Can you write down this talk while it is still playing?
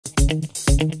Hey,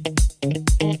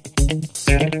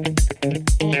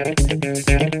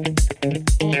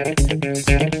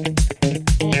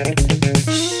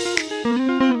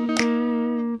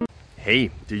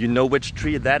 do you know which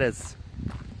tree that is?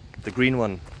 The green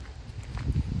one.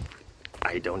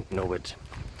 I don't know it,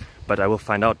 but I will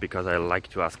find out because I like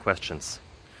to ask questions.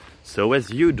 So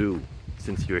as you do,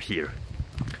 since you're here.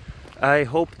 I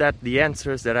hope that the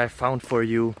answers that I found for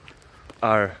you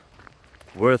are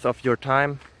worth of your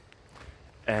time,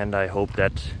 and I hope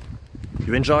that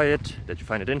you enjoy it, that you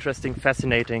find it interesting,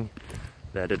 fascinating,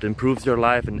 that it improves your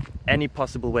life in any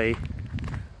possible way,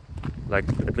 like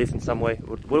at least in some way,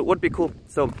 would be cool.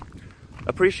 So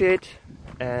appreciate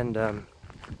and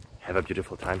have a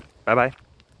beautiful time. Bye bye.